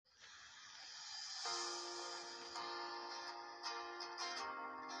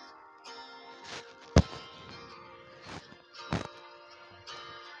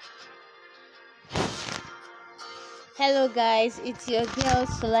Hello guys, it's your girl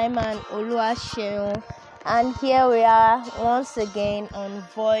Sulaiman Oluwaseun, and here we are once again on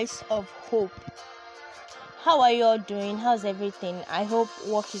Voice of Hope. How are you all doing? How's everything? I hope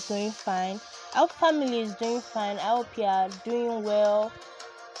work is going fine. I hope family is doing fine. I hope you are doing well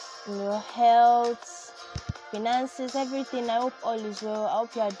in your health, finances, everything. I hope all is well. I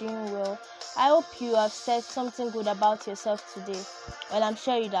hope you are doing well. I hope you have said something good about yourself today. Well, I'm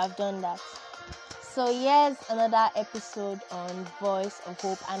sure you'd have done that. So here's another episode on Voice of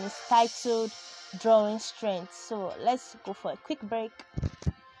Hope, and it's titled Drawing Strength. So let's go for a quick break.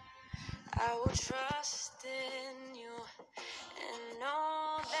 I will trust in you and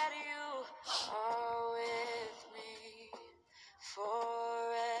know that you are with me forever.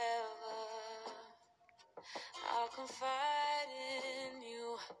 I'll confide in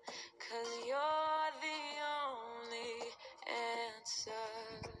you, 'cause you're the only answer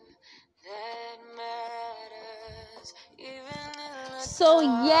that matters. So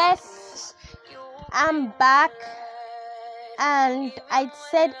yes, I'm back, and I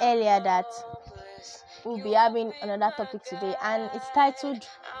said earlier that we'll be having another topic today, and it's titled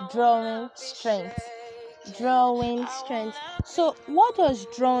Drawing Strength. Drawing Strength. So what does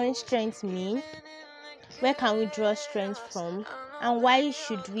drawing strength mean? Where can we draw strength from? And why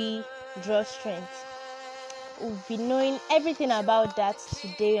should we draw strength? We'll be knowing everything about that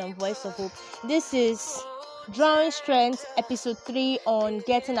today on Voice of Hope. This is Drawing Strength, episode 3 on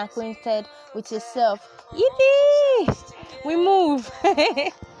getting acquainted with yourself. Yippee! We move.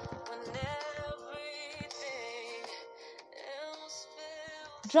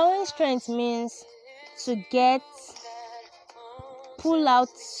 Drawing strength means to pull out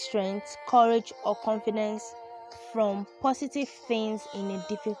strength, courage, or confidence from positive things in a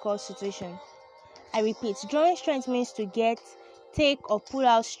difficult situation. I repeat, drawing strength means to take or pull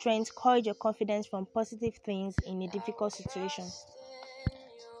out strength, courage, or confidence from positive things in a difficult situation.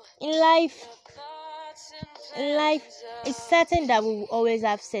 In life, it's certain that we will always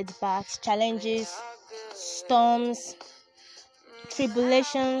have setbacks, challenges, storms,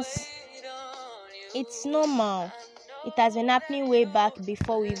 tribulations. It's normal. It has been happening way back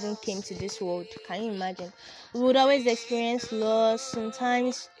before we even came to this world. Can you imagine? We would always experience loss,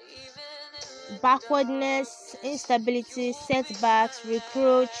 sometimes backwardness, instability, setbacks,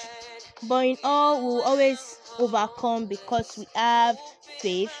 reproach, but in all, we will always overcome because we have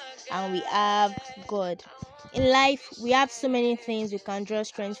faith and we have God. In life, we have so many things we can draw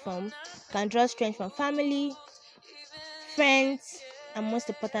strength from. We can draw strength from family, friends, and most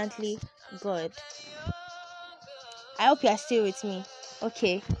importantly, God. I hope you are still with me.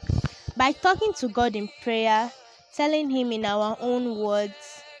 Okay. By talking to God in prayer, telling Him in our own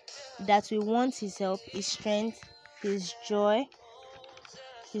words that we want His help, His strength, His joy,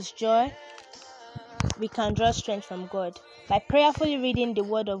 we can draw strength from God. By prayerfully reading the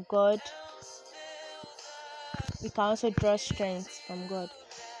Word of God, we can also draw strength from God.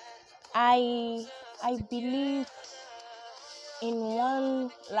 I believe in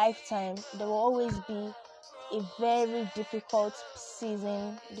one lifetime there will always be a very difficult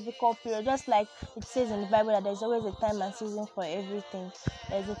period, just like it says in the Bible that there's always a time and season for everything.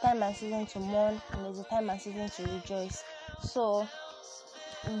 There's a time and season to mourn, and there's a time and season to rejoice. So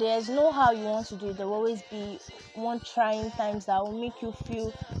there's no how you want to do it. There will always be one trying times that will make you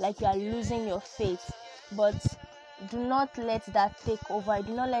feel like you are losing your faith, but do not let that take over.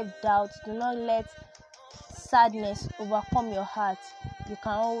 Do not let doubt, do not let sadness overcome your heart. You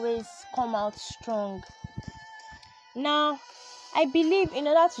can always come out strong. Now, I believe in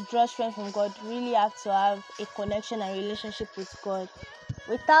order to draw strength from God, you really have to have a connection and relationship with God.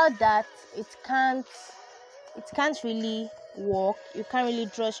 Without that, it can't really work. You can't really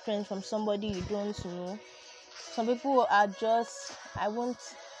draw strength from somebody you don't know. Some people are just, I won't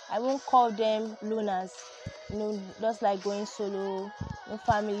call them loners, just like going solo, no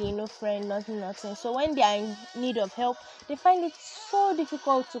family, no friend, nothing. So when they are in need of help, they find it so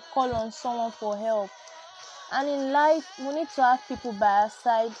difficult to call on someone for help. And in life, we need to have people by our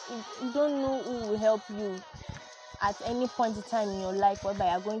side. You don't know who will help you at any point in time in your life, whether you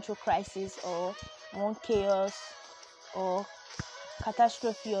are going through crisis or one chaos or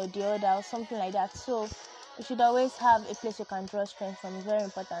catastrophe or the other or something like that. So you should always have a place you can draw strength from. It's very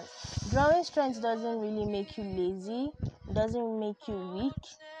important. Drawing strength doesn't really make you lazy. It doesn't make you weak.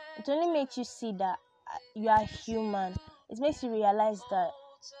 It only makes you see that you are human. It makes you realize that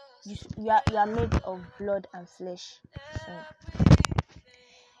you are made of blood and flesh. So,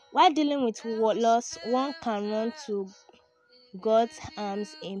 while dealing with loss, one can run to God's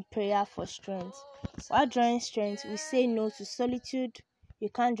arms in prayer for strength. While drawing strength, we say no to solitude. You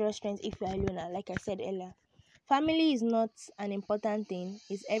can't draw strength if you are alone, like I said earlier. Family is not an important thing,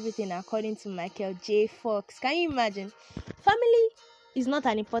 it's everything, according to Michael J. Fox. Can you imagine? Family is not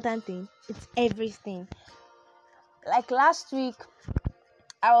an important thing, it's everything. Like last week,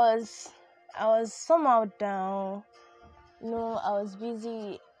 I was somehow down. I was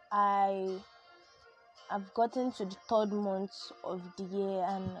busy. I've gotten to the third month of the year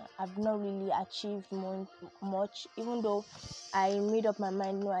and I've not really achieved much, even though I made up my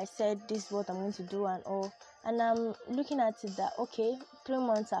mind. I said this is what I'm going to do and all. And I'm looking at it that, okay, 3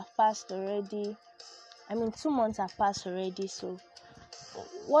 months have passed already. 2 months have passed already. So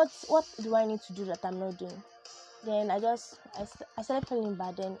what do I need to do that I'm not doing? Then I started feeling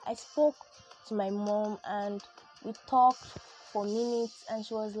bad. Then I spoke to my mom and we talked for minutes, and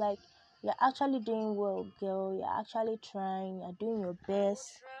she was like, "You're actually doing well, girl. You're actually trying. You're doing your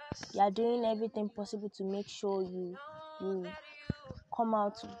best. You're doing everything possible to make sure you come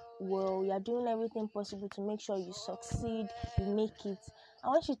out well. You're doing everything possible to make sure you succeed, you make it."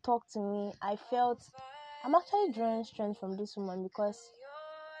 And when she talked to me, I felt I'm actually drawing strength from this woman, because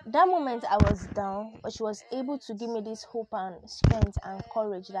that moment I was down, but she was able to give me this hope and strength and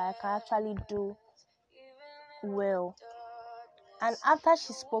courage that I can actually do well. And after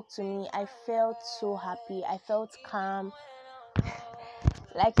she spoke to me, I felt so happy. I felt calm.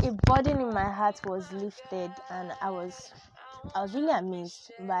 Like a burden in my heart was lifted, and I was really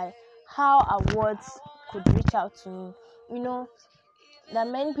amazed by how her words could reach out to me. There are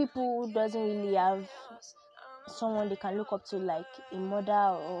many people who doesn't really have someone they can look up to, like a mother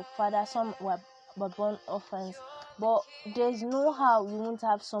or father. Some were born orphans, but there's no how you won't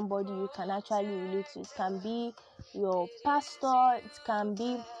have somebody you can actually relate to. It can be your pastor, it can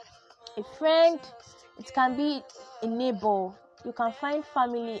be a friend, it can be a neighbor. You can find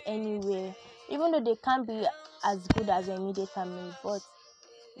family anywhere, even though they can't be as good as your immediate family, but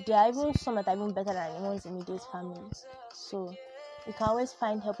there are even some that are even better than one's immediate family. So you can always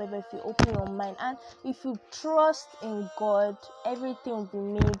find help if you open your mind, and if you trust in God, everything will be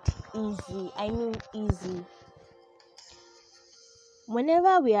made easy. Easy.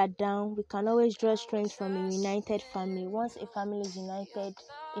 Whenever we are down, we can always draw strength from a united family. Once a family is united,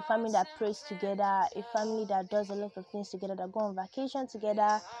 a family that prays together, a family that does a lot of things together, that go on vacation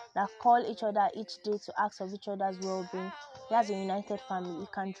together, that call each other each day to ask of each other's well-being, that's a united family. You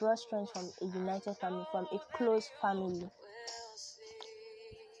can draw strength from a united family, from a close family.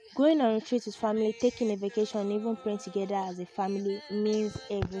 Going on retreat with family, taking a vacation, even praying together as a family means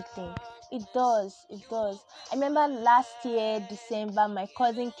everything. It does. I remember last year, December, my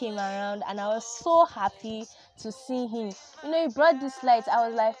cousin came around and I was so happy to see him. He brought this light. I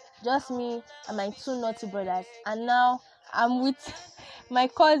was like, just me and my 2 naughty brothers. And now I'm with my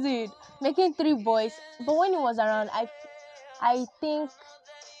cousin, making 3 boys. But when he was around, I think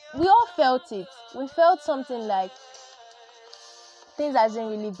we all felt it. We felt something like, things hasn't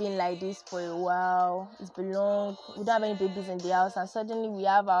really been like this for a while. It's been long. We don't have any babies in the house, and suddenly we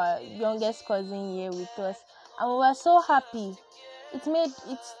have our youngest cousin here with us, and we were so happy.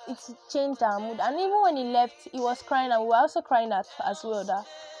 It's changed our mood. And even when he left, he was crying, and we were also crying as well. That,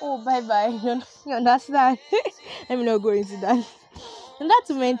 oh, bye bye. You understand? Let me not go into that. And that,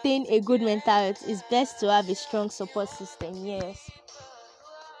 to maintain a good mental health, it's best to have a strong support system. Yes,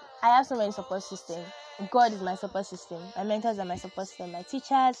 I have so many support systems. God is my support system. My mentors are my support system. My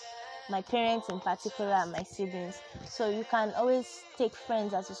teachers, my parents in particular, and my siblings. So you can always take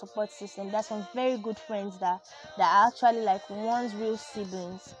friends as a support system. There's some very good friends that are actually like one's real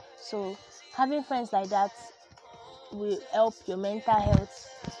siblings. So having friends like that will help your mental health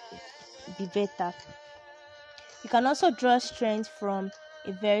be better. You can also draw strength from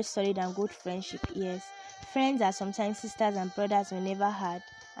a very solid and good friendship. Yes, friends are sometimes sisters and brothers we never had,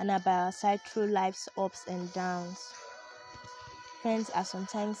 and are by our side through life's ups and downs. Friends are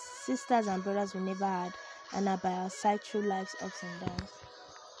sometimes sisters and brothers we never had, and are by our side through life's ups and downs.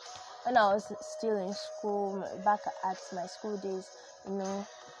 When I was still in school, back at my school days,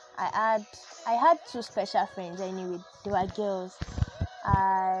 I had 2 special friends anyway. They were girls.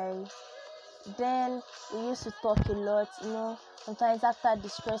 Then we used to talk a lot, sometimes after the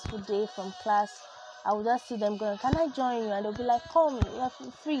stressful day from class, I would just see them going, "Can I join you?" And they'll be like, "Come, you're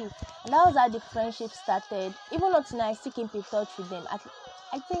free." And that was how the friendship started. Even up to now, I still keep in touch with them.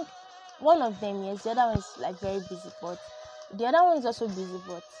 I think one of them, yes, the other one is like very busy, but the other one is also busy,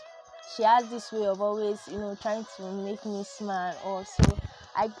 but she has this way of always, trying to make me smile. Also,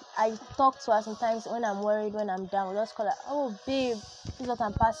 I talk to her sometimes when I'm worried, when I'm down. I just call her, "Oh, babe, this is what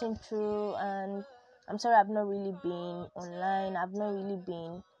I'm passing through, and I'm sorry I've not really been online. I've not really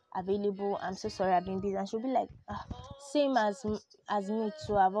been available. I'm so sorry, I've been busy. And she'll be like, same as me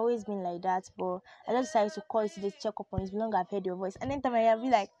too. I've always been like that, but I just decided to call you today to check up on you. It's been long I've heard your voice. And then I'll be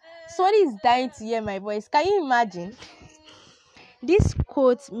like, somebody is dying to hear my voice. Can you imagine? This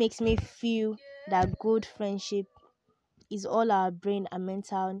quote makes me feel that good friendship is all our brain and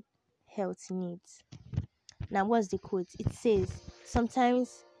mental health needs. Now, what's the quote? It says,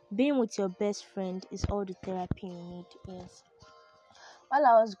 sometimes being with your best friend is all the therapy you need. Yes. While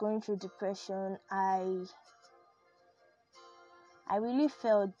I was going through depression, I really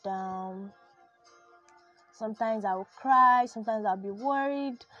felt down. Sometimes I will cry, sometimes I'll be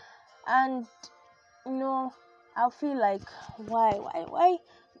worried, and I'll feel like, why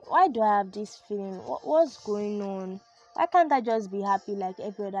do I have this feeling? What's going on? Why can't I just be happy like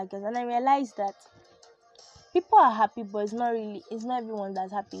every other girl? And I realized that people are happy, but it's not everyone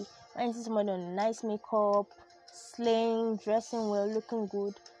that's happy. When you see somebody on nice makeup, slaying, dressing well, looking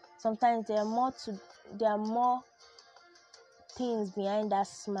good, sometimes there are more things behind that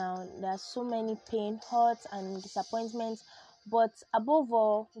smile. There are so many pain, hurts, and disappointments, but above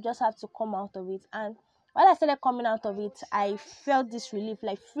all, you just have to come out of it. And while I started coming out of it, I felt this relief,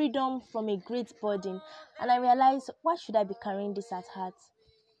 like freedom from a great burden. And I realized, why should I be carrying this at heart?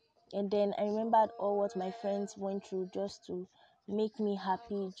 And then I remembered all what my friends went through just to make me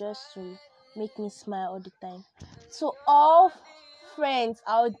happy, just to make me smile all the time. So all friends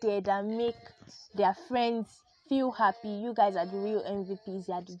out there that make their friends feel happy, you guys are the real MVPs.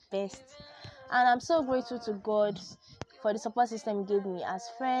 You are the best. And I'm so grateful to God for the support system He gave me as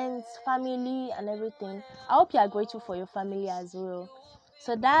friends, family, and everything. I hope you are grateful for your family as well.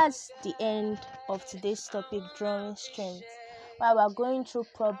 So that's the end of today's topic, drawing strength. While we're going through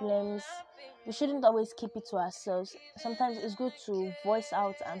problems, we shouldn't always keep it to ourselves. Sometimes it's good to voice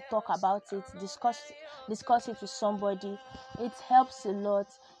out and talk about it, discuss it with somebody. It helps a lot.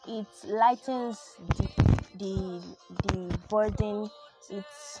 It lightens the burden. It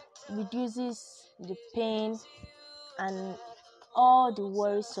reduces the pain, and all the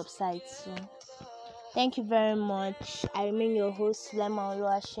worries subside. So thank you very much. I remain your host, Lema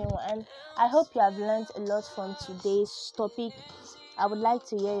Oluwaseun, and I hope you have learned a lot from today's topic. I would like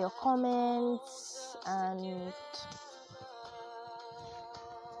to hear your comments and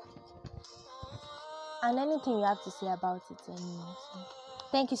anything you have to say about it. Anyway. So,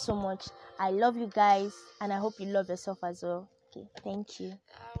 thank you so much. I love you guys, and I hope you love yourself as well. Okay, thank you.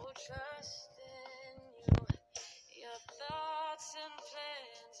 I will trust in you, your thoughts and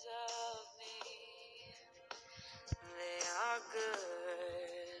plans of me. They are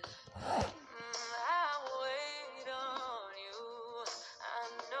good.